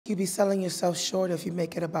You'd be selling yourself short if you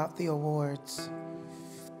make it about the awards.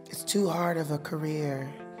 It's too hard of a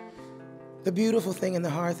career. The beautiful thing and the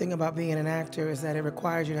hard thing about being an actor is that it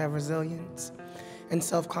requires you to have resilience and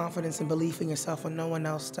self-confidence and belief in yourself when no one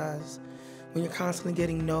else does. When you're constantly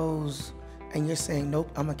getting no's and you're saying,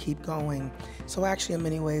 nope, I'm gonna keep going. So actually, in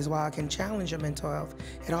many ways, while it can challenge your mental health,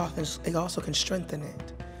 it also can strengthen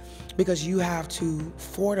it, because you have to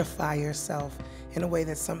fortify yourself in a way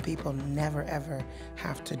that some people never, ever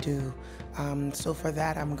have to do. So for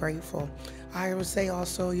that, I'm grateful. I would say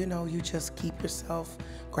also, you just keep yourself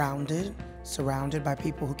grounded, surrounded by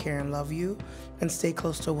people who care and love you, and stay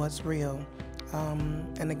close to what's real.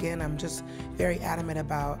 And again, I'm just very adamant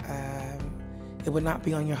about it would not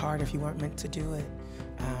be on your heart if you weren't meant to do it.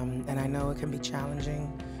 And I know it can be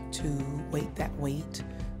challenging to wait that wait,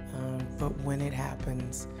 but when it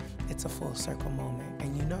happens, it's a full circle moment,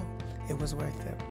 and it was worth it.